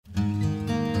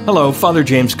Hello, Father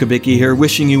James Kubicki here,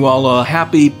 wishing you all a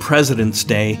happy President's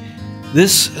Day.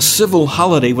 This civil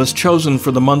holiday was chosen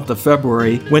for the month of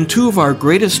February when two of our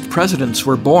greatest presidents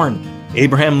were born,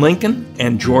 Abraham Lincoln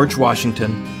and George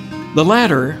Washington. The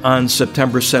latter, on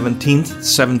September 17,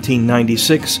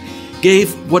 1796,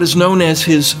 gave what is known as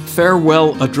his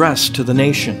farewell address to the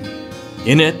nation.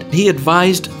 In it, he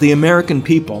advised the American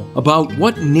people about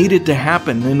what needed to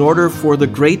happen in order for the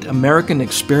great American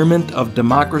experiment of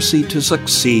democracy to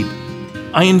succeed.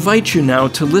 I invite you now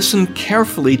to listen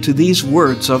carefully to these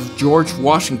words of George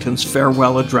Washington's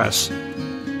farewell address.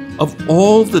 Of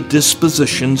all the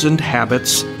dispositions and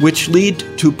habits which lead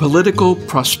to political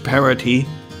prosperity,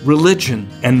 religion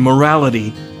and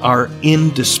morality are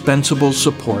indispensable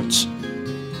supports.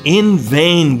 In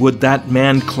vain would that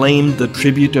man claim the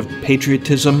tribute of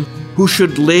patriotism who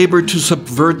should labor to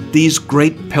subvert these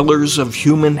great pillars of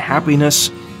human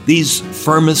happiness, these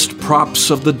firmest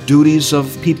props of the duties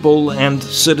of people and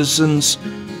citizens.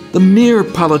 The mere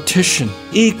politician,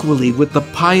 equally with the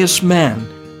pious man,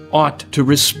 ought to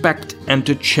respect and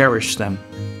to cherish them.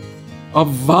 A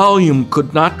volume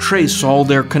could not trace all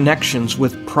their connections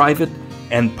with private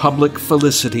and public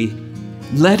felicity.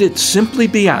 Let it simply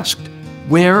be asked,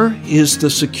 where is the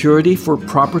security for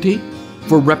property,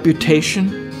 for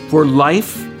reputation, for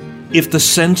life, if the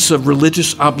sense of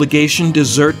religious obligation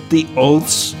desert the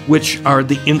oaths which are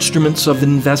the instruments of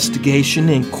investigation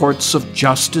in courts of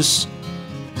justice?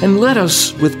 And let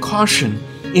us, with caution,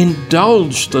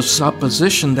 indulge the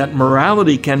supposition that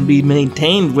morality can be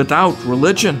maintained without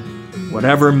religion.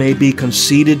 Whatever may be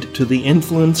conceded to the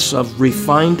influence of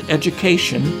refined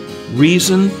education,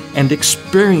 reason, and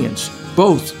experience,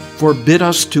 both forbid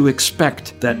us to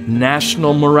expect that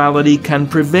national morality can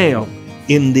prevail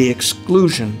in the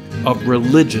exclusion of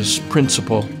religious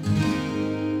principle.